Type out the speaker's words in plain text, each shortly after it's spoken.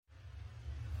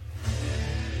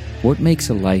What makes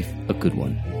a life a good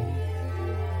one?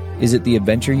 Is it the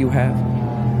adventure you have?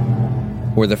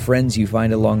 Or the friends you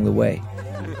find along the way?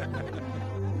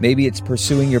 Maybe it's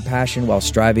pursuing your passion while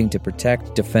striving to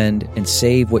protect, defend, and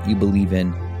save what you believe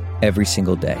in every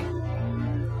single day.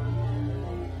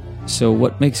 So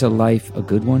what makes a life a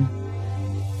good one?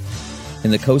 In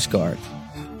the Coast Guard,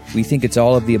 we think it's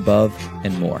all of the above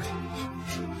and more.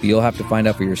 But you'll have to find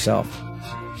out for yourself.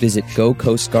 Visit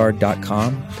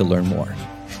gocoastguard.com to learn more.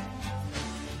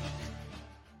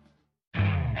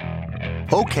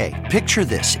 Okay, picture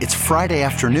this. It's Friday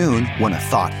afternoon when a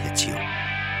thought hits you.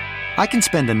 I can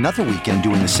spend another weekend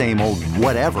doing the same old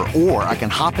whatever, or I can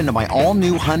hop into my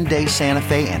all-new Hyundai Santa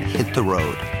Fe and hit the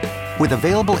road. With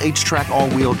available H-Track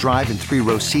all-wheel drive and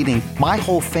 3-row seating, my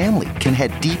whole family can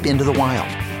head deep into the wild.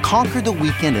 Conquer the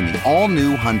weekend in the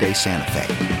all-new Hyundai Santa Fe.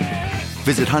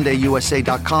 Visit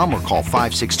HyundaiUSA.com or call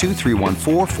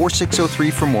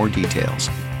 562-314-4603 for more details.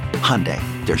 Hyundai,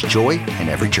 there's joy in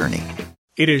every journey.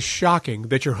 It is shocking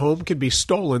that your home can be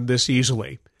stolen this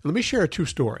easily. Let me share a true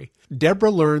story. Deborah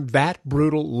learned that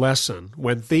brutal lesson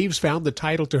when thieves found the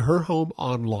title to her home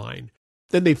online.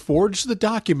 Then they forged the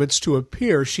documents to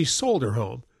appear she sold her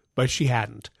home, but she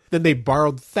hadn't. Then they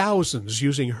borrowed thousands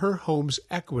using her home's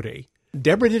equity.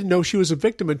 Deborah didn't know she was a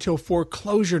victim until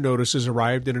foreclosure notices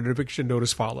arrived and an eviction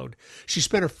notice followed. She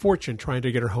spent a fortune trying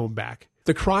to get her home back.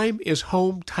 The crime is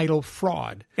home title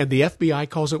fraud, and the FBI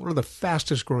calls it one of the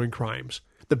fastest growing crimes.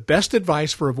 The best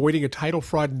advice for avoiding a title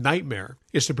fraud nightmare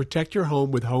is to protect your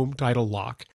home with Home Title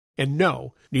Lock. And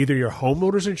no, neither your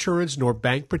homeowner's insurance nor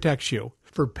bank protects you.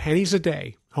 For pennies a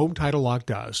day, Home Title Lock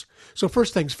does. So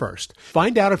first things first,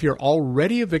 find out if you're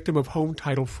already a victim of home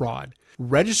title fraud.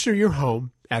 Register your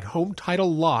home at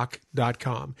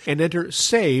HometitleLock.com and enter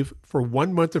SAVE for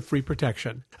 1 month of free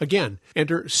protection. Again,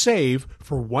 enter SAVE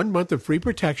for 1 month of free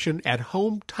protection at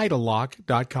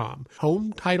HometitleLock.com.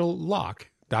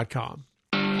 HometitleLock.com.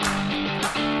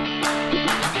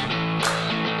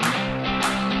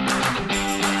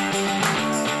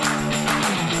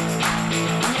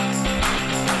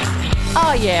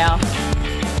 Oh, yeah.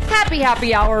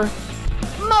 Happy hour.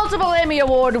 Multiple Emmy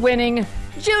Award winning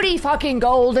Judy fucking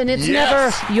Gold, and it's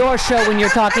never your show when you're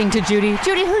talking to Judy.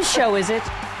 Judy, whose show is it?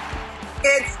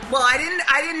 I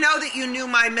didn't know that you knew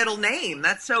my middle name.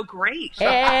 That's so great.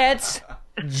 It's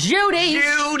Judy's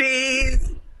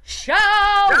show.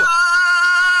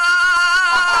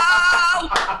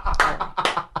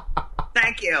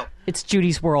 Thank you. It's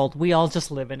Judy's world. We all just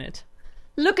live in it.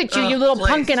 Look at you, you little please.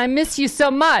 pumpkin. I miss you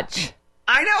so much.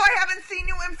 I know I haven't seen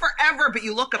you in forever, but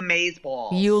you look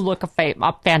amazeballs. You look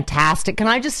fantastic. Can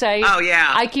I just say? Oh,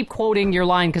 yeah. I keep quoting your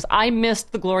line because I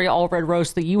missed the Gloria Allred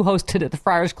roast that you hosted at the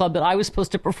Friars Club that I was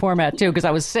supposed to perform at, too, because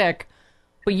I was sick.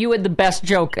 But you had the best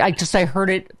joke. I heard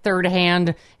it third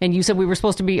hand, and you said we were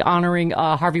supposed to be honoring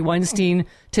Harvey Weinstein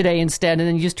today instead, and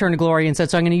then you just turned to Gloria and said,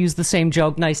 so I'm going to use the same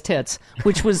joke, nice tits,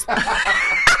 which was...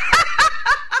 I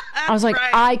was like,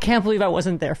 right. I can't believe I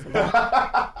wasn't there for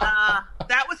that.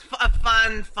 That was a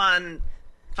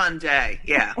fun day.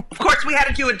 Yeah. Of course, we had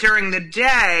to do it during the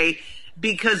day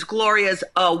because Gloria's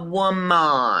a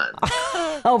woman.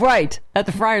 Oh, right. At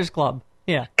the Friars Club.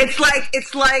 Yeah. It's like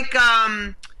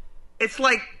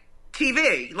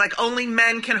TV. Like only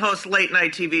men can host late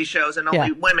night TV shows and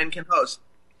only women can host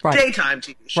daytime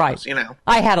TV shows, right. You know.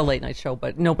 I had a late night show,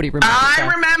 but nobody remembers I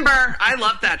remember. I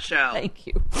love that show. Thank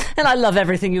you. And I love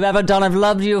everything you've ever done. I've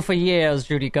loved you for years,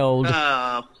 Judy Gold.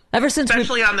 Ever since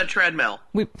especially on the treadmill.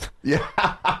 Remember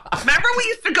we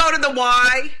used to go to the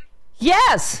Y?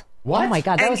 Yes. What? Oh my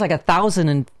God, that was like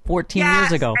 1,014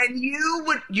 years ago. And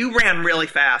you ran really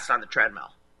fast on the treadmill.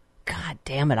 God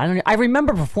damn it! I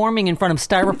remember performing in front of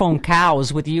styrofoam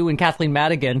cows with you and Kathleen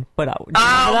Madigan, but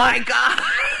my God.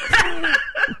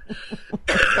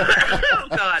 Oh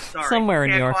God, sorry. Somewhere in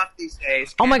New York. These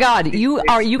days. Oh my God, you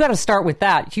got to start with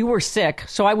that. You were sick,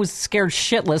 so I was scared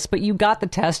shitless. But you got the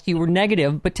test. You were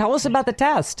negative. But tell us about the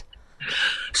test.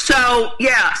 So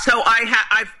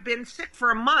I've been sick for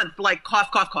a month, like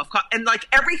cough, and like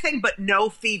everything but no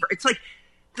fever. It's like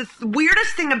the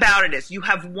weirdest thing about it is you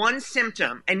have one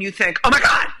symptom and you think, oh my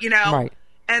God, you know. Right.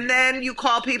 And then you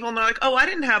call people and they're like, oh, I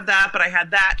didn't have that, but I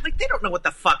had that. Like, they don't know what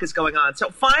the fuck is going on. So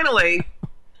finally,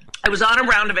 I was on a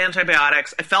round of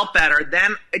antibiotics. I felt better.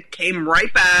 Then it came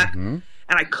right back, and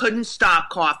I couldn't stop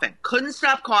coughing.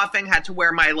 Had to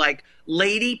wear my, like,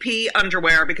 lady pee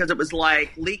underwear because it was,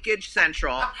 like, leakage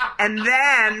central. And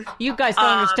then... You guys don't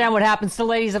understand what happens to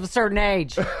ladies of a certain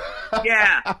age.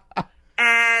 Yeah.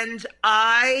 And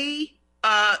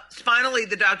finally,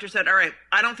 the doctor said, all right,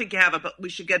 I don't think you have it, but we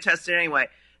should get tested anyway.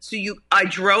 So I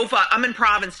drove up. I'm in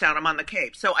Provincetown. I'm on the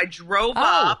Cape. So I drove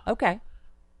up. Okay.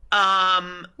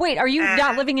 Wait, are you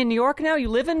not living in New York now? You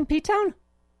live in P-Town?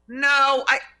 No,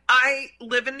 I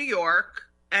live in New York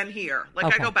and here. Like,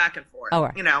 Okay. I go back and forth. Oh,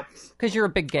 right. You know. Because you're a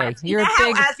big gay. You know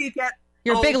how as you get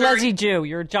You're a big older, Leslie Jew.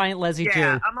 You're a giant Leslie Jew.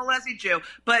 Yeah, I'm a Leslie Jew.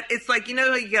 But it's like, you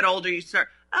know, you get older, you start,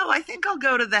 I think I'll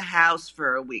go to the house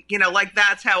for a week. You know, like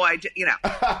that's how I do, you know.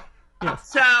 Yes.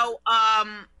 So,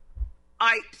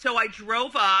 I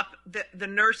drove up. The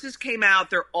nurses came out.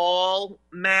 They're all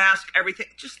masked, everything.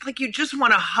 Just like you just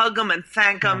want to hug them and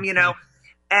thank them, you know.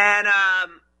 And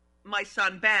my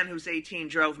son Ben, who's 18,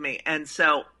 drove me. And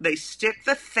so they stick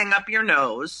the thing up your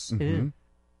nose. Mm-hmm.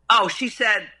 Oh, she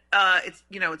said, it's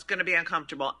going to be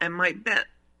uncomfortable. And my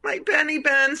Benny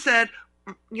Ben said,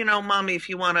 you know, Mommy, if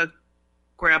you want to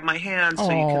grab my hand so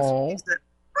you can squeeze it.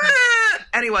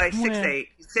 Anyway, 6'8",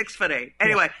 6'8".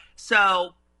 Anyway,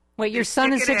 so wait, your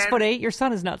son is 6'8"? Your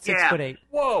son is not 6'8".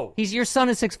 Whoa. Your son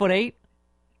is 6'8"?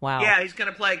 Wow. Yeah, he's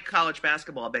gonna play college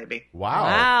basketball, baby.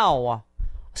 Wow.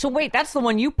 So wait, that's the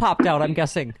one you popped out, I'm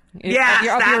guessing.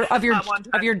 Yes,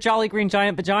 of your Jolly Green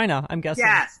Giant vagina, I'm guessing.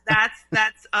 Yes,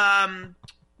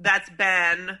 that's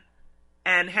Ben,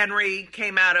 and Henry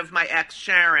came out of my ex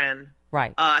Sharon.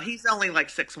 Right. He's only like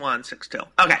 6'1", 6'2".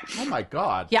 Okay. Oh my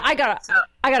God. Yeah, I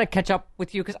gotta catch up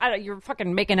with you because you're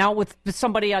fucking making out with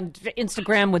somebody on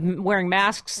Instagram with wearing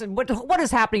masks. And what is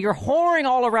happening? You're whoring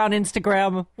all around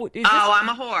Instagram. I'm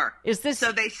a whore. Is this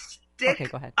so they stick? Okay,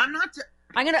 go ahead. I'm not.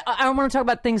 I want to talk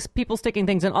about people sticking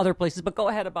things in other places, but go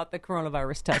ahead about the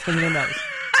coronavirus test in your nose.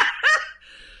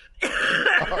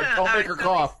 Don't make her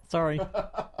cough. Sorry.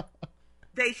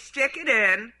 They stick it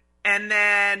in, and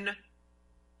then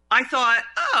I thought,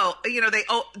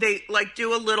 they like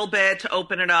do a little bit to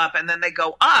open it up, and then they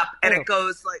go up, and it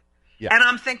goes like, and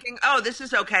I'm thinking, this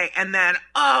is okay, and then,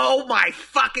 oh my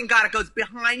fucking God, it goes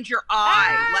behind your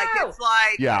eye, like it's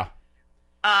like, yeah.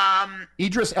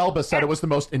 Idris Elba said it was the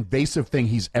most invasive thing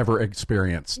he's ever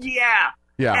experienced. Yeah,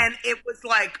 and it was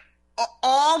like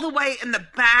all the way in the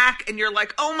back, and you're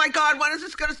like, oh my God, when is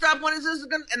this going to stop? When is this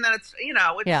going? And then it's,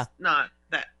 it's not.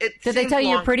 Did they tell you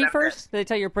you're pretty first? Did they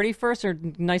tell you you're pretty first, or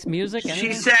nice music?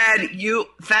 She said,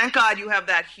 thank God you have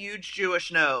that huge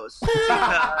Jewish nose.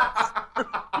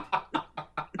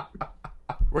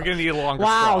 We're going to need a longer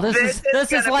Wow, straw. this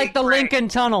is like the great. Lincoln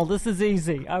Tunnel. This is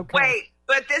easy. Okay. Wait,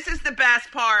 but this is the best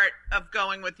part of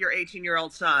going with your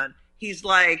 18-year-old son. He's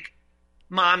like,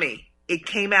 Mommy, it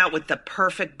came out with the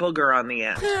perfect booger on the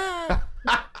end.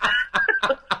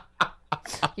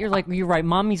 You're right.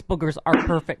 Mommy's boogers are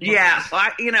perfect. Yeah,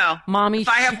 Mommy. If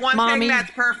I have one thing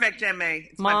that's perfect in me,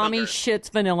 it's Mommy my boogers.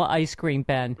 shits vanilla ice cream,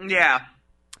 Ben. Yeah.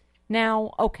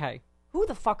 Now, okay. Who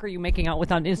the fuck are you making out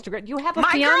with on Instagram? You have a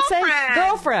My fiance?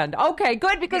 Girlfriend. Okay,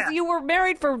 good, because Yeah. you were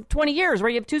married for 20 years,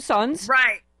 right? You have 2 sons.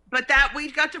 Right. But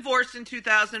we got divorced in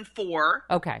 2004.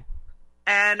 Okay.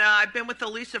 And I've been with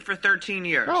Elisa for 13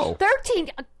 years. Oh.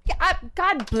 13.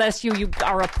 God bless you. You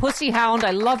are a pussy hound.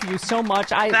 I love you so much.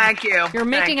 Thank you. You're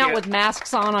making Thank out you. with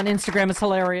masks on Instagram. It's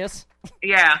hilarious.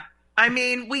 Yeah. I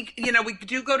mean, we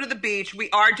do go to the beach. We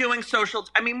are doing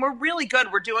we're really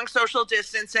good. We're doing social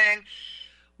distancing.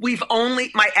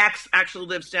 My ex actually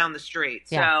lives down the street.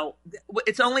 Yeah. So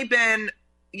it's only been,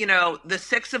 the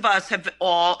 6 of us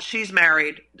she's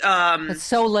married. It's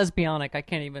so lesbianic. I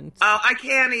can't even. I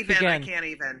can't even.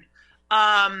 Begin.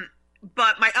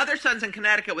 But my other son's in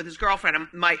Connecticut with his girlfriend. And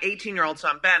my 18-year-old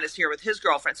son, Ben, is here with his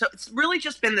girlfriend. So it's really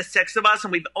just been the 6 of us,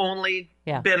 and we've only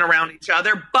been around each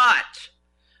other. But,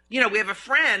 we have a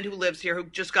friend who lives here who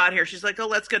just got here. She's like, oh,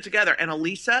 let's get together. And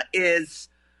Elisa is,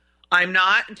 I'm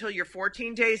not until you're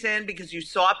 14 days in because you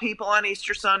saw people on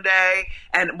Easter Sunday.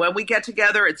 And when we get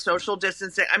together, it's social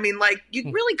distancing. I mean, like,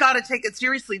 you really got to take it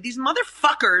seriously. These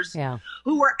motherfuckers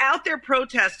who are out there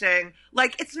protesting,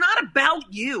 like, it's not about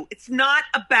you. It's not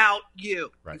about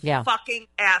you. Right. You fucking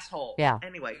asshole. Yeah.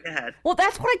 Anyway, go ahead. Well,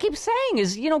 that's what I keep saying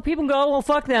is, people go, well,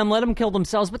 fuck them, let them kill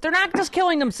themselves. But they're not just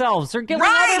killing themselves. They're killing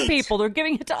other people. They're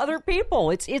giving it to other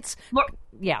people. It's Look,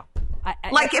 yeah.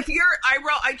 if you're,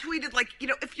 I tweeted, like,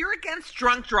 if you're against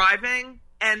drunk driving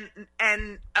and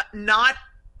not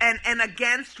and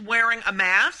against wearing a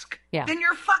mask, then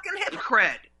you're a fucking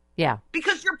hypocrite. Yeah.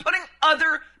 Because you're putting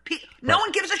other people. No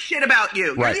one gives a shit about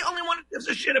you. Right. You're the only one who gives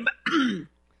a shit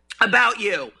about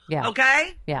you. Yeah.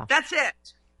 Okay. Yeah. That's it.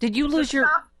 Did you lose your?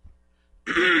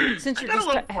 Since you're a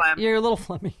little phlegm. You're a little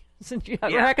phlegmy. Since you're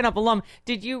racking up a lung,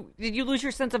 did you lose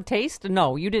your sense of taste?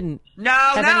 No, you didn't.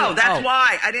 No. That's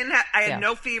why I didn't have. I had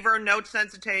no fever, no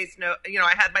sense of taste. No,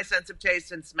 I had my sense of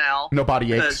taste and smell. No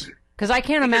body aches. Because I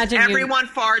can't imagine everyone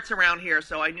farts around here,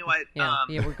 so I knew I.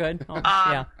 Yeah, we're good. Oh,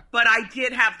 yeah. But I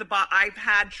did have I've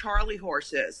had Charlie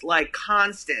horses, like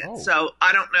constant. So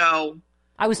I don't know.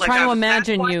 I was trying to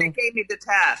imagine that's why you. They gave me the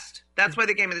test. That's why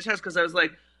they gave me the test, because I was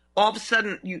like, all of a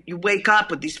sudden you wake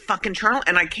up with these fucking charnel,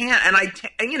 and I can't. And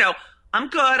I'm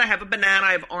good. I have a banana.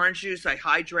 I have orange juice. I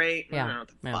hydrate. Yeah. I don't know what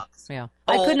the fuck. Yeah.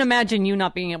 I couldn't imagine you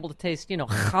not being able to taste,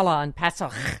 challah and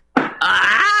Pesach.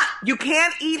 You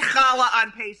can't eat challah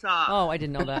on Pesach. Oh, I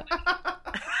didn't know that.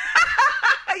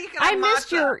 You can I have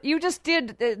missed matzah. you just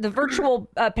did the virtual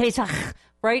Pesach,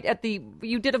 right?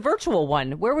 You did a virtual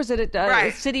one. Where was it? At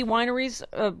Right. City Wineries?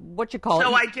 What you call it?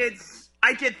 So I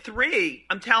did 3.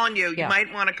 I'm telling you, you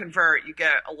might want to convert. You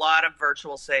get a lot of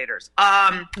virtual Seders.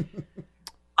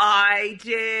 I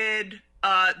did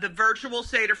the virtual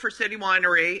Seder for City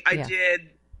Winery. I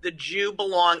did the Jew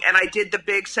Belong, and I did the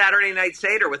big Saturday night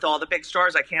Seder with all the big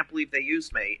stars. I can't believe they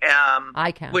used me.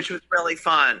 I can. Which was really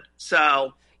fun.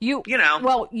 So, you know.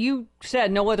 Well, you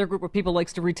said no other group of people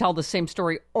likes to retell the same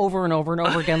story over and over and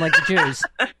over again like the Jews.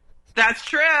 That's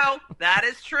true. That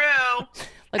is true.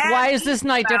 Like, why is this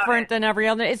night different than every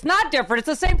other? It's not different.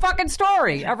 It's the same fucking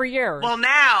story every year. Well,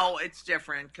 now it's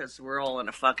different because we're all in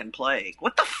a fucking plague.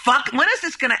 What the fuck? When is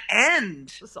this going to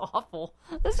end? This is awful.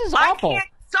 This is awful.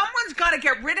 Someone's got to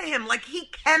get rid of him. Like, he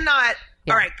cannot.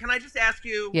 Yeah. All right, can I just ask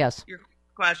you your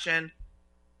question?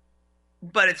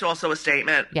 But it's also a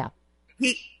statement. Yeah.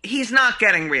 He's not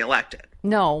getting reelected.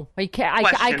 No, I can't.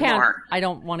 I can't. Mark. I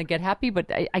don't want to get happy, but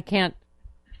I can't.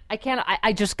 I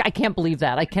can't believe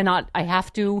that. I cannot. I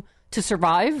have to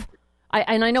survive.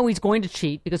 And I know he's going to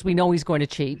cheat because we know he's going to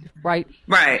cheat, right?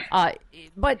 Right.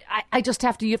 But I just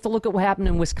have to. You have to look at what happened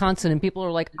in Wisconsin, and people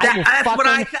are like,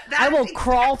 I will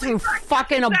crawl through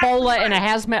fucking Ebola in a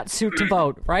hazmat suit to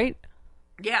vote, right?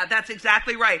 Yeah, that's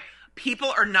exactly right.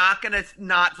 People are not going to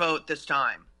not vote this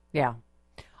time. Yeah.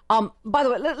 By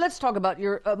the way, let's talk about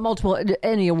your multiple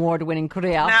Emmy award-winning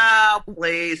career. No,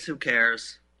 please. Who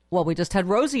cares? Well, we just had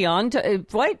Rosie on, a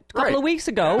couple of weeks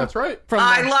ago. That's right.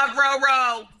 I love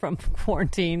Roro. From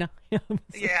quarantine.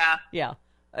 Yeah. Yeah.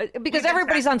 Because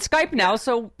everybody's on Skype now,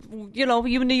 so, you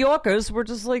New Yorkers, we're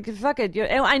just like, fuck it.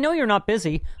 I know you're not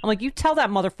busy. I'm like, you tell that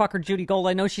motherfucker, Judy Gold,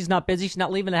 I know she's not busy. She's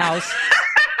not leaving the house.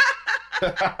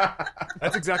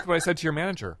 That's exactly what I said to your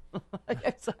manager.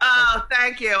 Oh,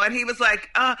 thank you. And he was like,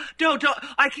 no, don't.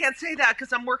 I can't say that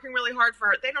because I'm working really hard for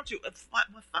her. They don't do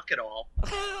fuck it all.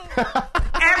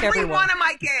 Every one of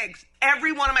my gigs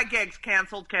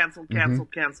canceled. Yeah.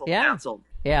 Canceled.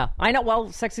 Yeah, I know.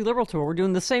 Well, Sexy Liberal Tour, we're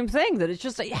doing the same thing. That it's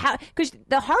just because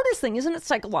the hardest thing, isn't it,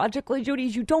 psychologically, Judy,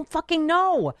 is you don't fucking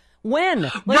know when.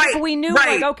 Like, if we knew,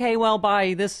 like, okay, well,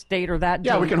 by this date or that date.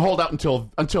 Yeah, we can hold out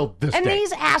until this and date.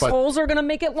 these assholes are going to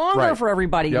make it longer for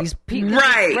everybody. Yep. These people,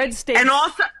 red states. And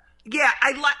also, yeah,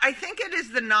 I think it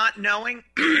is the not knowing,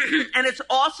 and it's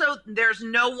also there's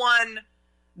no one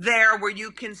there where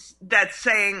you can that's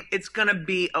saying it's going to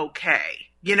be okay.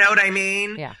 You know what I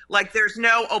mean? Yeah. Like there's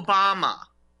no Obama.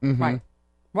 Mm-hmm.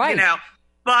 Right.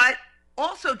 But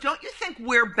also, don't you think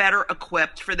we're better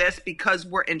equipped for this because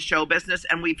we're in show business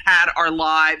and we've had our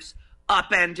lives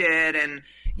upended and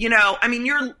you're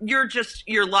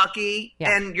lucky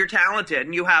and you're talented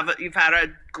and you've had a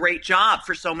great job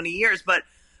for so many years. But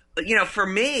for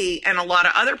me and a lot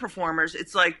of other performers,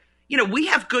 it's like, we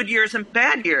have good years and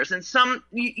bad years, and some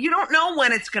you don't know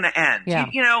when it's going to end.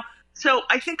 Yeah. So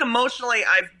I think emotionally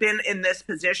I've been in this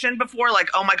position before, like,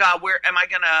 oh my God, where am I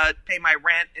going to pay my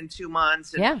rent in 2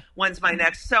 months? And when's my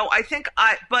next? So I think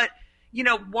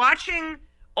watching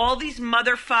all these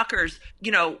motherfuckers,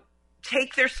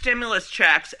 take their stimulus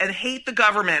checks and hate the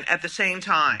government at the same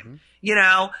time,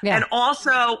 and also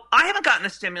I haven't gotten a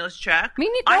stimulus check.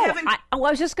 Me neither. I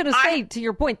was just going to say, to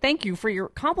your point, thank you for your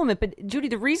compliment. But Judy,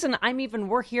 the reason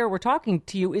we're talking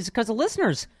to you is because of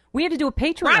listeners. We had to do a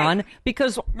Patreon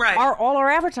because all our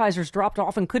advertisers dropped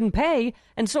off and couldn't pay,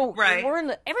 and so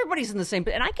everybody's in the same.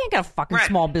 And I can't get a fucking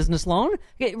small business loan.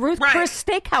 Chris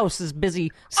Steakhouse is busy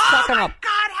sucking up. Oh my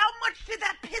God! How much did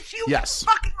that piss you? Yes.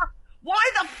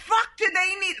 Why the fuck did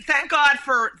they need? Thank God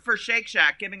for Shake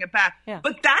Shack giving it back. Yeah.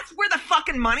 But that's where the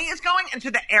fucking money is going,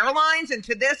 into the airlines,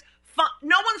 into this.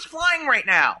 No one's flying right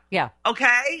now. Yeah.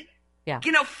 Okay. Yeah.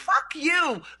 Fuck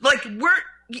you. Like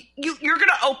you're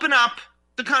gonna open up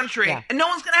the country, and no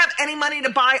one's gonna have any money to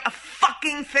buy a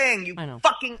fucking thing. You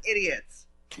fucking idiots.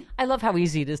 I love how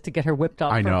easy it is to get her whipped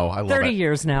up. I know. I love 30 it.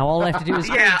 years now. All I have to do is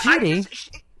Judy.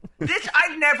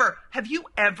 I've never. Have you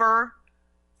ever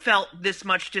felt this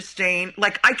much disdain?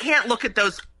 Like, I can't look at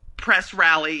those press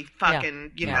rally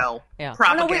fucking, propaganda.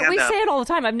 No, we say it all the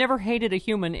time. I've never hated a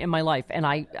human in my life, and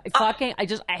I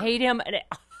hate him. And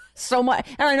so much,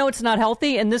 and I know it's not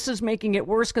healthy, and this is making it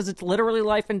worse because it's literally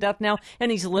life and death now, and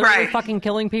he's literally fucking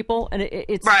killing people, and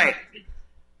it's right.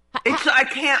 I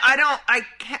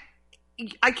can't.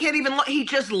 I can't even look. He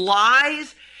just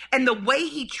lies. And the way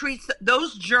he treats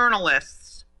those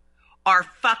journalists are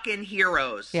fucking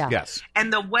heroes. Yeah. Yes.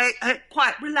 And the way,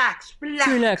 quiet, relax.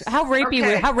 How rapey?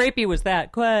 Okay. How rapey was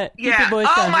that? Quiet. Keep Yeah. your voice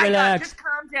Oh down. my Relax. God, just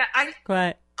calm down.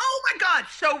 Quiet. Oh my God,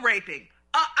 so raping.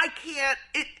 I can't.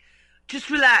 Just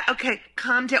relax. Okay,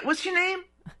 calm down. What's your name?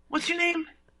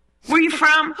 Where are you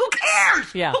from? Who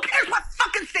cares? Yeah. Who cares what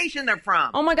fucking station they're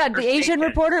from? Oh my God, the Asian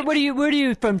reporter. Where are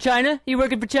you from? China? You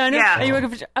working for China? Yeah. Are you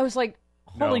working for? I was like,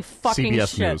 holy No. fucking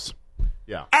CBS shit. News.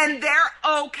 Yeah. And they're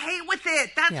okay with it.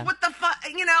 That's Yeah. what the fuck.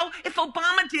 If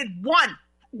Obama did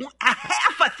a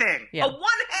half a thing, Yeah. one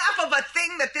half of a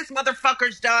thing that this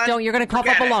motherfucker's done. Don't, you're going to cough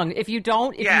up forget a it. lung. If you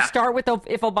don't, if you Yeah. start with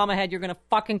if Obama had, you're going to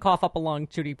fucking cough up a lung,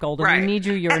 Judy Golden. Right. We need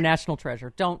you. You're a national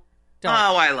treasure. Don't. Oh,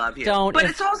 I love you. Don't. But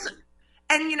it's also,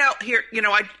 and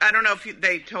I don't know if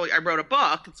they told you, I wrote a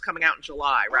book. It's coming out in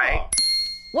July, right?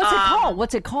 What's it called?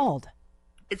 What's it called?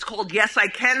 It's called Yes, I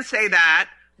Can Say That.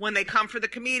 When they come for the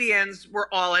comedians, we're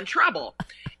all in trouble.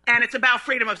 And it's about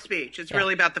freedom of speech. It's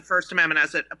really about the First Amendment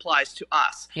as it applies to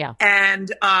us. Yeah.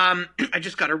 And I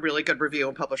just got a really good review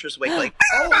in Publishers Weekly.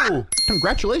 Oh,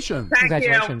 congratulations. Thank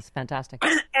Congratulations. Fantastic.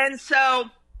 you. And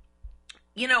so,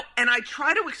 and I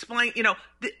try to explain,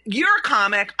 you're a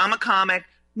comic, I'm a comic.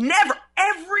 Never,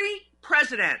 every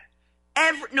president,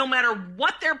 no matter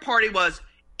what their party was,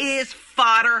 is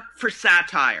fodder for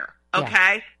satire.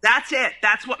 Okay? Yeah. That's it.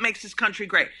 That's what makes this country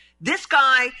great. This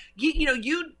guy,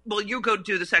 you go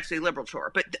do the Sexy Liberal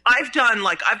tour, but I've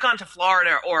gone to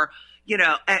Florida or,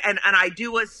 and I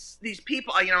do these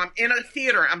people, I'm in a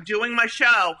theater, I'm doing my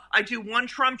show, I do one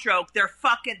Trump joke, they're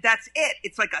fucking, that's it.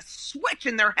 It's like a switch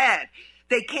in their head.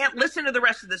 They can't listen to the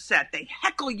rest of the set. They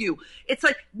heckle you. It's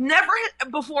like never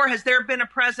before has there been a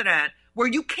president where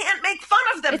you can't make fun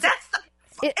of them.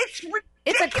 It's ridiculous.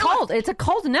 It's a cult. It's a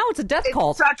cult. Now it's a death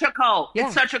cult. It's such a cult. Yeah.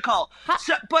 It's such a cult.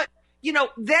 But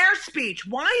their speech.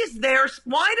 Why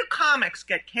do comics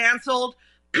get canceled?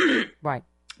 Right.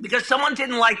 Because someone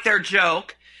didn't like their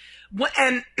joke,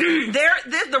 and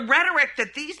the rhetoric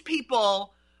that these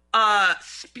people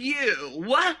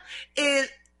spew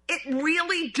it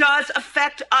really does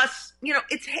affect us.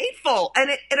 It's hateful, and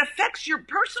it affects your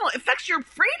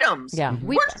freedoms. Yeah,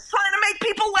 we're just trying to make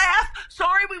people laugh.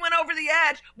 Sorry, we went over the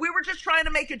edge. We were just trying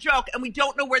to make a joke, and we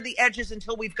don't know where the edge is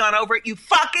until we've gone over it. You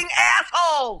fucking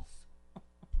assholes.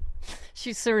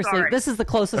 She's seriously. Sorry. This is the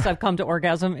closest I've come to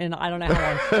orgasm in I don't know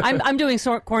how long. I'm doing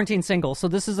quarantine single, so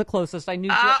this is the closest. I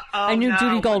knew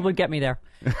Judy Gold would get me there.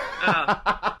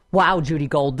 Wow, Judy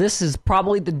Gold, this is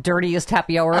probably the dirtiest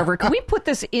happy hour ever. Can we put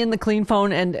this in the clean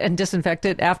phone and disinfect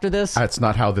it after this? That's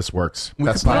not how this works.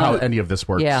 That's not how any of this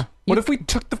works. Yeah. What if we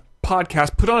took the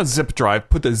podcast, put it on a zip drive,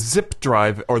 put the zip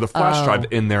drive or the flash drive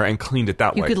in there and cleaned it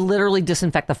that way? You could literally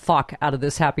disinfect the fuck out of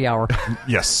this happy hour.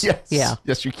 Yes. Yes. Yeah.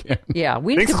 Yes, you can. Yeah.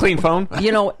 Thanks, clean phone.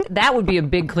 That would be a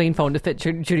big clean phone to fit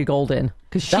Judy Gold in.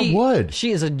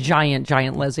 She is a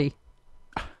giant Leslie.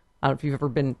 I don't know if you've ever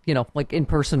been, in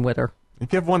person with her.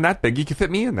 If you have one that big, you can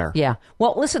fit me in there. Yeah.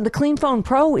 Well, listen, the Clean Phone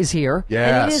Pro is here. Yes.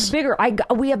 And it is bigger.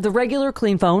 We have the regular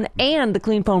Clean Phone and the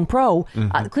Clean Phone Pro.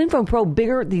 The Clean Phone Pro,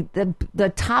 bigger. The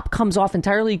top comes off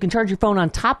entirely. You can charge your phone on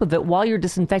top of it while you're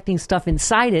disinfecting stuff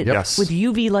inside it. Yes. With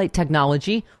UV light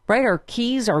technology, right? Our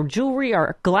keys, our jewelry,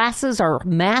 our glasses, our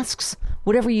masks,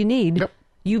 whatever you need. Yep.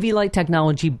 UV light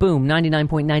technology, boom,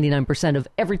 99.99% of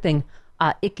everything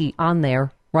icky on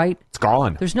there. Right? It's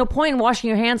gone. There's no point in washing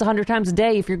your hands 100 times a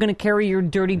day if you're going to carry your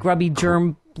dirty, grubby,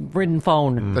 germ-ridden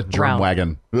phone. The germ around.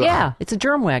 wagon. Ugh. Yeah, it's a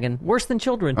germ wagon. Worse than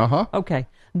children. Uh-huh. Okay.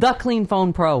 The Clean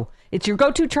Phone Pro. It's your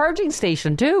go-to charging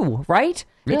station, too, right?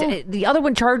 Yeah. The other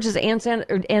one charges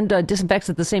and disinfects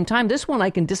at the same time. This one, I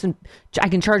can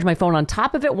charge my phone on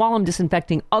top of it while I'm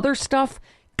disinfecting other stuff.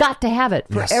 Got to have it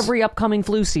for every upcoming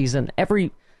flu season.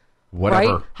 Whatever.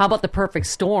 Right? How about the perfect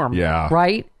storm? Yeah.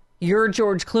 Right? You're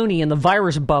George Clooney in the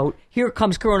virus boat. Here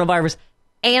comes coronavirus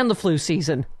and the flu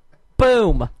season.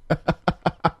 Boom.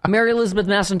 Mary Elizabeth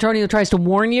Mastantonio tries to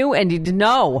warn you, and you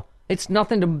know it's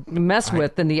nothing to mess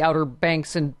with in the Outer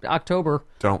Banks in October.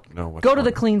 Don't know what's Go to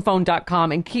going on.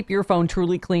 thecleanphone.com and keep your phone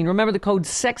truly clean. Remember the code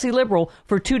SEXYLIBERAL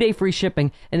for 2-day free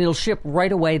shipping, and it'll ship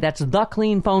right away. That's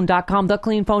thecleanphone.com,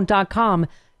 thecleanphone.com.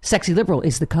 Sexy Liberal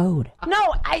is the code.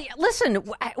 No, listen,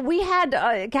 we had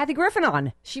Kathy Griffin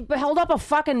on. She held up a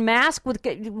fucking mask with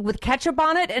ketchup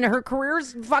on it, and her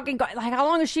career's fucking... how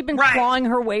long has she been clawing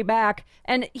her way back?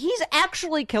 And he's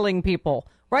actually killing people,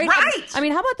 right? Right! I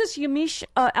mean, how about this Yamiche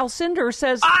Alcindor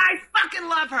says... I fucking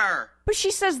love her! But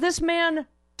she says this man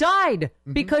died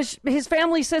because his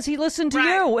family says he listened to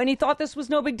you, and he thought this was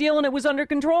no big deal and it was under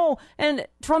control. And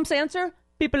Trump's answer?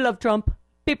 People love Trump.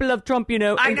 people love Trump, you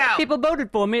know. I know. People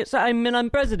voted for me, so I'm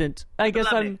president. I guess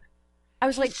I'm. I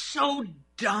was like, so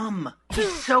dumb.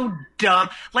 He's so dumb.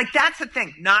 Like, that's the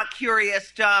thing. Not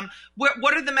curious, dumb.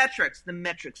 What are the metrics? The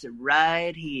metrics are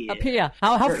right here. Up here.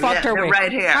 How fucked are we?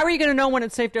 Right here. How are you going to know when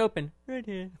it's safe to open? Right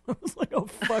here. I was like, oh,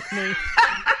 fuck me.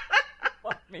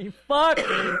 Fuck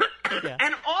me. Yeah.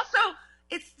 And also,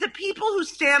 it's the people who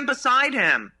stand beside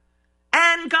him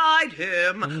and guide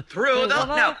him through the...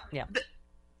 No. Yeah.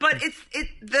 But it's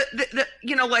the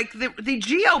you know, like the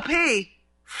GOP,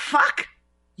 fuck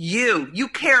you. You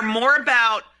care more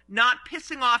about not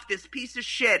pissing off this piece of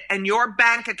shit and your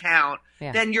bank account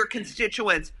than your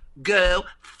constituents. Go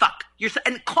fuck yourself.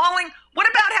 And calling, what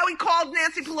about how he called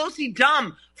Nancy Pelosi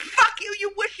dumb? Fuck you.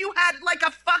 You wish you had like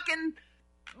a fucking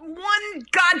one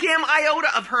goddamn iota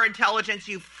of her intelligence,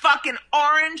 you fucking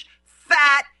orange,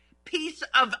 fat piece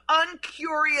of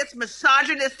uncurious,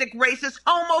 misogynistic, racist,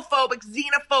 homophobic,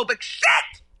 xenophobic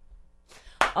shit.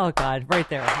 Oh, God, right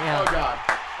there. Yeah. Oh, God.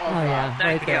 Oh, yeah,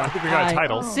 right there. I think we got a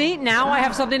title. See, now I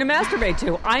have something to masturbate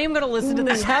to. I am going to listen to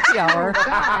this happy hour.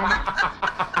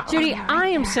 Judy, I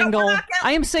am single.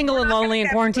 I am single and lonely in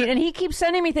quarantine, and he keeps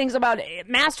sending me things about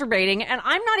masturbating, and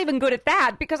I'm not even good at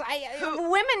that because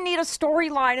women need a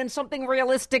storyline and something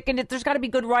realistic, and there's got to be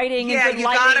good writing and good lighting.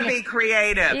 Yeah, you got to be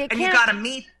creative, and you got to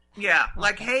meet. Yeah,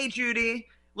 like, hey, Judy.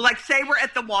 Like, say we're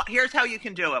at the Y. Here's how you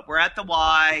can do it. We're at the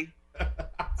Y.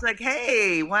 It's like,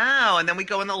 hey, wow. And then we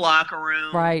go in the locker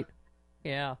room. Right.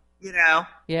 Yeah. You know?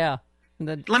 Yeah.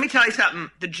 Let me tell you something.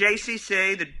 The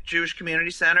JCC, the Jewish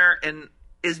Community Center,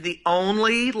 is the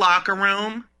only locker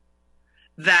room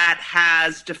that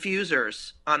has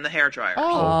diffusers on the hairdryers.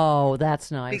 Oh,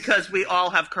 that's nice. Because we all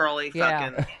have curly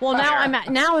fucking Well, hair.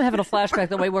 now I'm having a flashback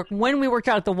the way when we worked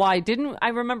out at the Y. Didn't I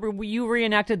remember you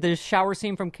reenacted the shower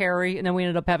scene from Carrie, and then we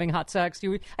ended up having hot sex?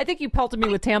 I think you pelted me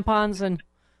with tampons and...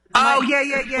 Oh,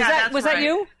 yeah. Was that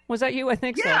you? Was that you? I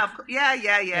think so.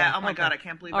 Yeah. Oh, my God. I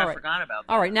can't believe I forgot about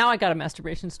that. All right. Now I got a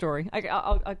masturbation story.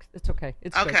 It's okay.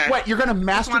 It's okay. Good. What, you're going to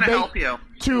masturbate help you.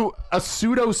 to a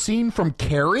pseudo scene from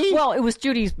Carrie? Well, it was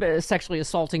Judy sexually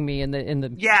assaulting me in the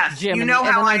gym you know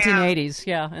in how the I 1980s.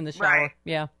 Yeah, in the shower. Right.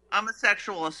 Yeah. I'm a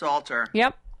sexual assaulter.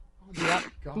 Yep.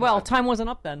 Well, time wasn't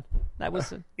up then. That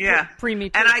was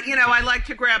pre-me too. And I like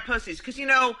to grab pussies because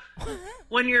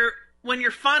when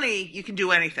you're funny, you can do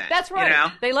anything. That's right. You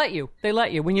know? They let you.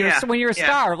 When you're a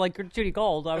star like Judy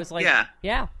Gold, I was like,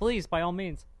 yeah, please, by all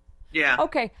means. Yeah.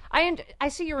 Okay. I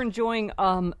see you're enjoying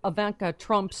Ivanka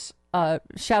Trump's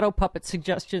shadow puppet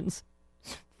suggestions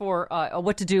for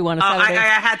what to do on a Saturday.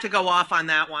 I had to go off on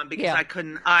that one because I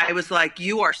couldn't. I was like,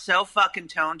 you are so fucking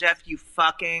tone deaf, you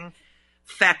fucking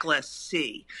feckless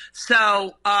C.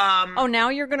 So. Now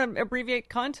you're gonna abbreviate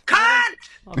cunt. Cunt.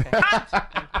 Okay.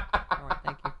 Cunt. All right.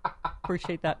 Thank you.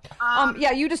 Appreciate that.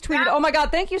 You just tweeted, oh my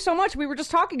God, thank you so much. We were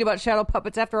just talking about shadow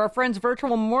puppets after our friend's virtual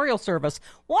memorial service.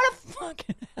 What a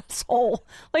fucking asshole.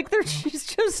 Like, she's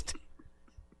just,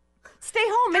 stay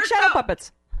home, make shadow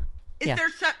puppets. Is there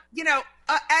some,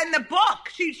 and the book,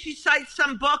 she cites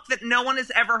some book that no one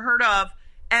has ever heard of.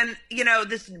 And,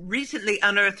 this recently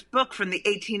unearthed book from the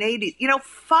 1880s.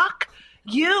 Fuck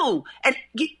you. And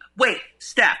wait,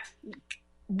 Steph,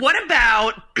 what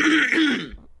about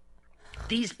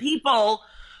these people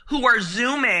who are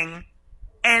Zooming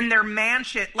and their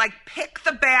mansion? Like, pick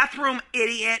the bathroom,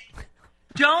 idiot.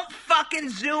 Don't fucking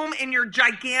Zoom in your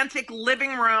gigantic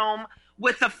living room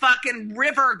with a fucking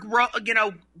river,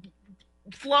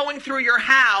 flowing through your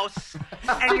house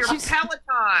and your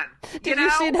Peloton. Did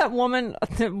you see that woman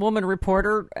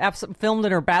reporter filmed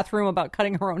in her bathroom about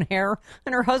cutting her own hair?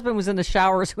 And her husband was in the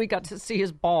shower, so we got to see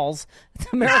his balls.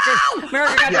 America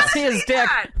got to see his dick.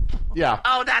 Yeah.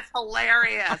 Oh, that's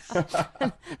hilarious.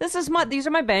 These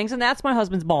are my bangs, and that's my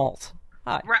husband's balls.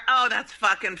 Hi. Oh, that's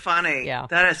fucking funny. Yeah.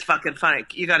 That is fucking funny.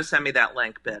 You got to send me that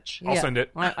link, bitch. I'll send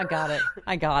it. I got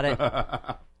it.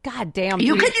 God damn.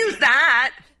 You could use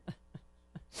that.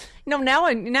 Now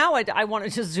I want to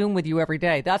just Zoom with you every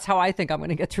day. That's how I think I'm going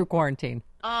to get through quarantine.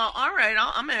 All right.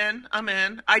 I'm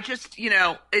in. I just,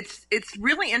 it's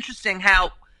really interesting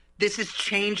how this is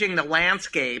changing the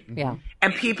landscape. Yeah.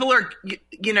 And people are,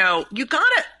 you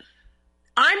gotta,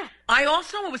 I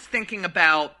also was thinking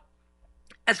about,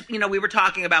 as we were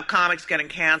talking about comics getting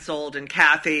canceled, and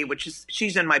Kathy,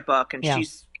 she's in my book, and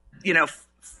she's,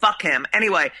 fuck him.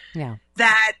 Anyway,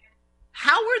 that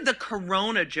how are the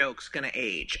corona jokes going to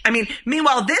age? I mean,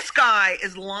 meanwhile, this guy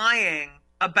is lying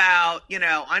about,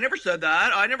 I never said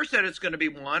that. I never said it's going to be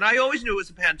one. I always knew it was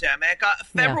a pandemic.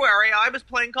 February, I was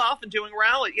playing golf and doing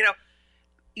rally.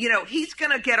 He's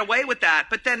going to get away with that.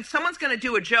 But then someone's going to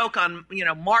do a joke on,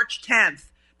 March 10th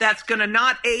that's going to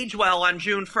not age well on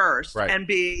June 1st and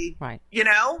be, you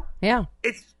know? Yeah.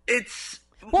 It's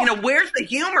you know, where's the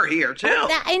humor here, too?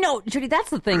 I know, Judy, that's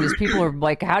the thing is people are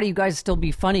like, how do you guys still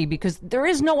be funny? Because there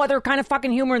is no other kind of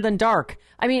fucking humor than dark.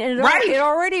 I mean, it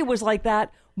already was like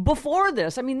that before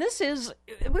this. I mean,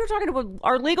 we were talking about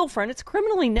our legal friend. It's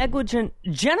criminally negligent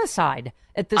genocide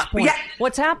at this point.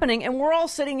 What's happening? And we're all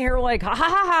sitting here like, ha, ha,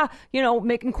 ha, ha, you know,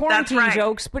 making quarantine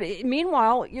jokes. But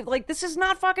meanwhile, you're like, this is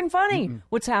not fucking funny.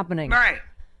 What's happening? Right.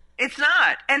 It's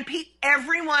not. And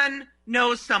everyone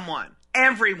knows someone.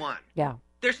 Everyone. Yeah.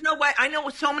 There's no way. I know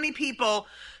so many people.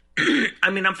 I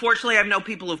mean, unfortunately, I know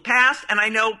people who've passed, and I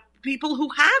know people who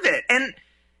have it. And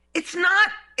it's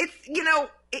not, you know,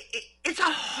 it's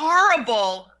a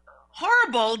horrible,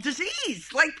 horrible disease.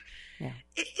 Like,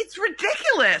 it's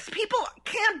ridiculous. People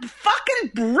can't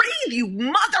fucking breathe, you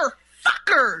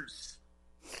motherfuckers.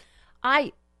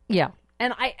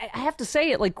 And I have to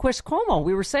say it, like Chris Cuomo,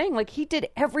 we were saying, like, he did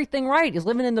everything right. He's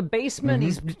living in the basement.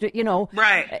 He's, you know,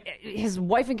 his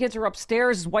wife and kids are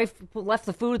upstairs. His wife left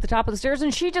the food at the top of the stairs,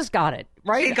 and she just got it,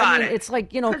 right? She got it. It's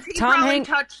like, you know, Tom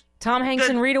Hanks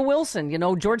and Rita Wilson, you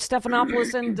know, George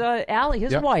Stephanopoulos and Allie,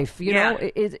 his wife, you know.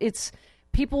 It's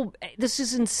people, this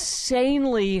is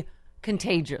insanely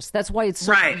contagious. That's why it's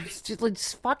so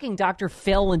it's fucking Dr.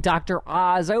 Phil and Dr.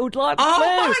 Oz. Oh, it's like the flu.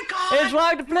 My God. It's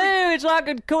like the flu. It's like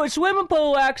a swimming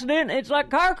pool accident. It's like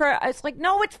car crash. It's like,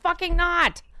 no, it's fucking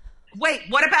not. Wait,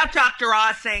 what about Dr.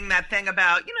 Oz saying that thing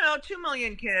about, you know, 2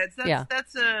 million kids?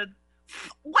 That's a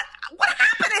what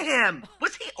happened to him?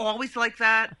 Was he always like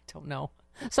that? I don't know.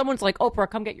 Someone's like, Oprah,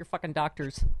 come get your fucking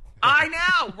doctors. I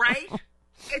know, right?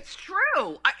 It's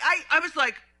true. I was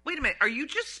like, wait a minute, are you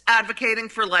just advocating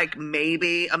for, like,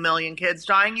 maybe 1 million kids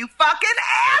dying, you fucking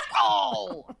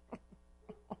asshole?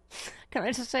 Can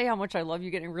I just say how much I love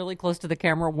you getting really close to the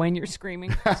camera when you're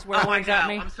screaming? Swear words at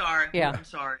me. I'm sorry. Yeah. I'm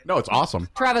sorry. No, it's awesome.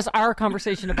 Travis, our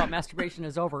conversation about masturbation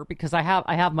is over because I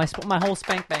have my whole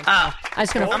spank bank. I'm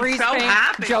just going to freeze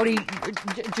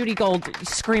spank Judy Gold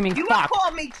screaming you fuck. You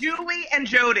call me Julie and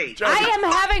Jody. I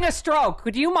am having a stroke.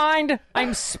 Would you mind?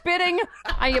 I'm spitting.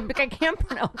 I can't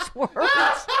pronounce words.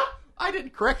 I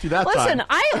didn't correct you that time. Listen,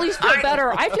 I at least feel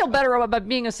better. I feel better about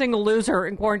being a single loser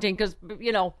in quarantine because,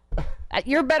 you know,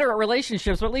 you're better at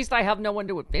relationships, but at least I have no one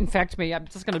to infect me. I'm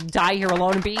just going to die here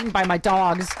alone and be eaten by my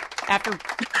dogs after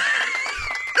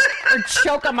or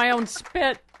choke on my own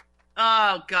spit.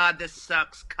 Oh, God, this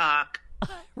sucks, cock.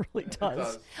 It really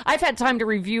does. I've had time to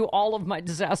review all of my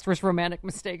disastrous romantic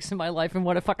mistakes in my life and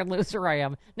what a fucking loser I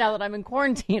am now that I'm in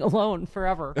quarantine alone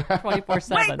forever,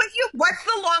 24/7. Wait, but what's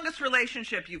the longest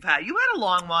relationship you've had? You had a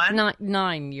long one.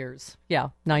 9 years. Yeah,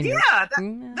 9 years. Yeah,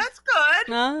 that's good.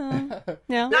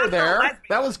 Yeah. They're there.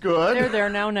 That was good. They're there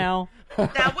now.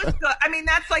 That was good. I mean,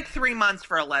 that's like 3 months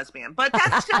for a lesbian, but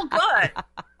that's still good.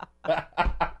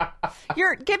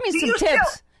 Give me some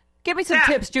tips. Give me some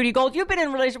tips, Judy Gold. You've been in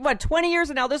a relationship, 20 years,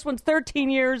 and now this one's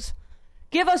 13 years.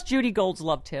 Give us Judy Gold's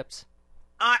love tips.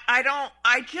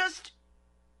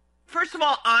 First of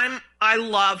all, I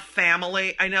love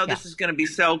family. I know this is going to be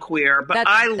so queer, but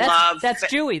That's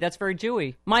Jewy. That's very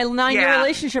Jewy. My 9-year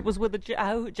relationship was with a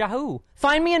Jahoo.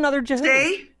 Find me another Jahoo.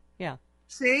 See? Yeah.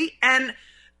 See? And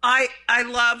I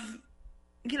love,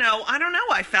 you know, I don't know.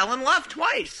 I fell in love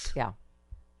twice. Yeah.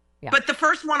 Yeah. But the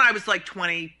first one, I was like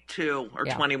 22 or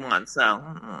 21, so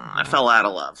I fell out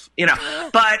of love, you know.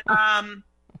 But,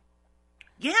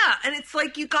 yeah, and it's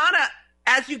like you gotta,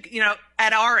 you know,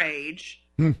 at our age,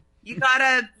 you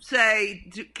gotta say,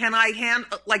 do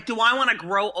I want to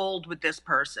grow old with this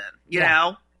person, you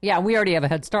know? Yeah, we already have a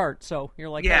head start, so you're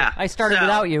like, hey, I started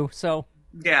without you, so.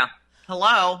 Yeah.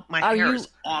 Hello, my hair is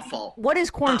awful. What is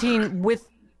quarantine with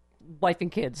wife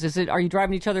and kids? Are you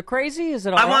driving each other crazy? Is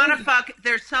it all I want to fuck.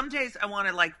 There's some days I want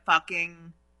to like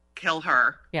fucking kill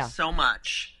her so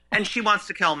much. And she wants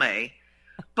to kill me.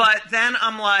 But then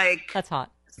I'm like, that's hot.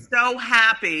 So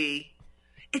happy.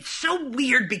 It's so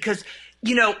weird because,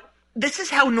 you know, this is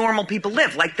how normal people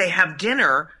live. Like they have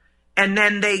dinner and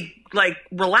then they like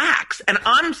relax. And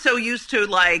I'm so used to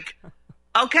like,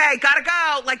 okay, gotta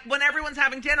go. Like when everyone's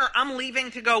having dinner, I'm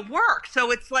leaving to go work.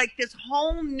 So it's like this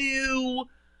whole new,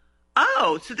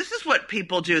 so this is what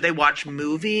people do. They watch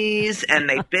movies and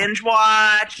they binge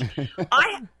watch.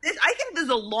 I think this is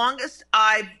the longest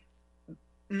I've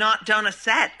not done a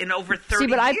set in over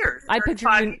 30 years. I picture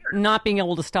you not being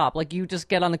able to stop. Like you just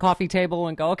get on the coffee table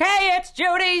and go, okay, it's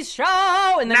Judy's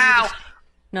show. And then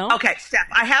no? Okay, Steph,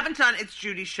 I haven't done It's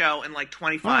Judy's show in like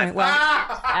 25 years. Well,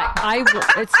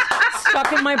 it's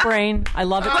stuck in my brain. I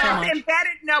love it so much.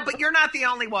 Embedded, no, but you're not the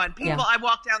only one. People, I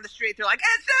walk down the street, they're like,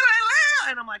 it's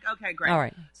Judy, and I'm like, okay, great. All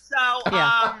right.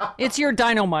 So, it's your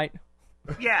dynamite.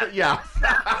 Yeah. Yeah.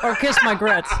 Or kiss my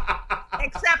grits.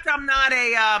 Except I'm not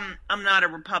a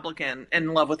Republican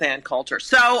in love with Ann Coulter.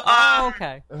 So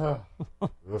Okay.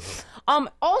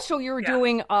 Also, you're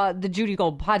doing the Judy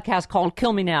Gold podcast called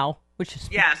Kill Me Now, which is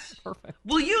perfect.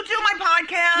 Will you do my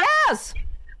podcast? Yes.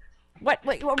 What?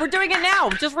 We're doing it now.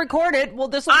 Just record it. Well,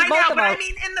 this will be both of us. I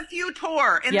mean in the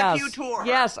future.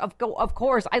 Yes, of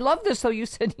course. I love this. So you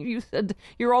said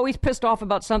you're always pissed off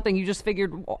about something. You just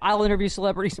figured I'll interview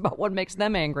celebrities about what makes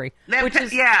them angry.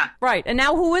 Right. And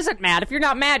now who isn't mad? If you're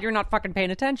not mad, you're not fucking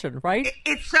paying attention, right?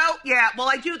 It's so Well,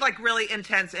 I do like really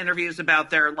intense interviews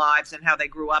about their lives and how they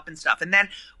grew up and stuff, and then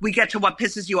we get to what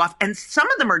pisses you off, and some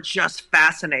of them are just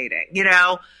fascinating,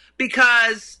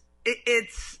 because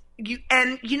it's.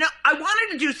 I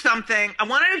wanted to do something. I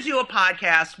wanted to do a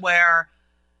podcast where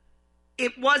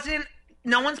it wasn't,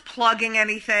 no one's plugging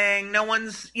anything. No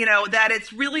one's, that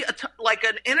it's really like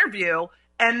an interview.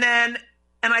 And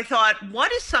I thought,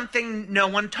 what is something no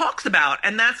one talks about?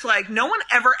 And that's like, no one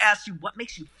ever asks you what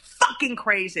makes you fucking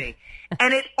crazy.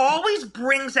 And it always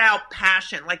brings out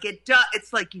passion. Like it does.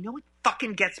 It's like, what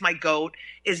fucking gets my goat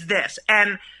is this.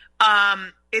 And,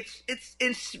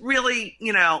 it's really,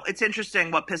 it's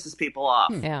interesting what pisses people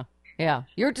off. Yeah.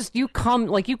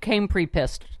 You came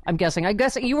pre-pissed, I'm guessing. I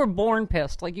guess you were born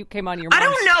pissed. Like you came out of your mom's I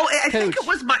don't know. I couch. think it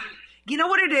was you know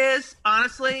what it is?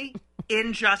 Honestly,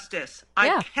 injustice.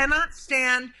 Yeah. I cannot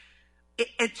stand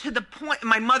it to the point.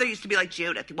 My mother used to be like,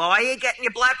 Judith, why are you getting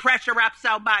your blood pressure up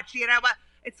so much?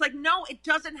 It's like, no, it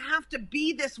doesn't have to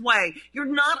be this way. You're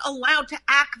not allowed to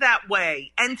act that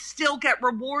way and still get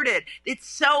rewarded. It's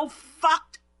so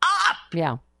fucked up.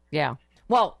 Yeah.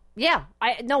 Well, yeah.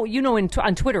 I know.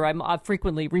 On Twitter, I'm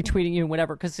frequently retweeting you and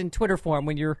whatever, because in Twitter form,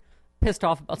 when you're pissed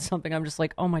off about something, I'm just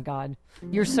like, oh my god,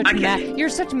 you're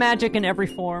such magic in every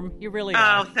form. You really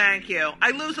are. Oh, thank you.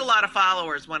 I lose a lot of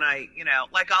followers when I,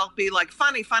 I'll be like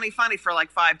funny for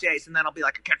like 5 days, and then I'll be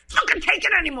like, I can't fucking take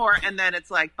it anymore, and then it's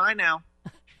like, bye now.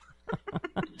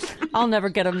 I'll never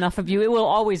get enough of you. It will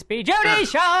always be Judy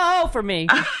Show for me.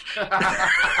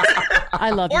 I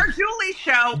love you. Or Julie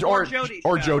Show. Or Jody Show.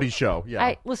 Or Jody Show,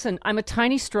 yeah. Listen, I'm a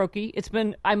tiny strokey.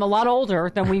 I'm a lot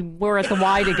older than we were at the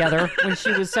Y together when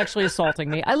she was sexually assaulting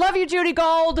me. I love you, Judy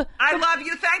Gold. I love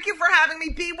you. Thank you for having me.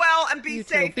 Be well and be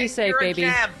safe. Too. Be safe,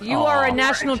 baby. You are are a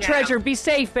national treasure. Be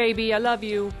safe, baby. I love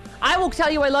you. I will tell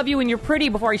you I love you when you're pretty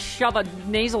before I shove a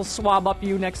nasal swab up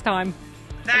you next time.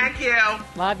 Thank you.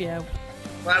 Love you.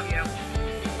 Love you.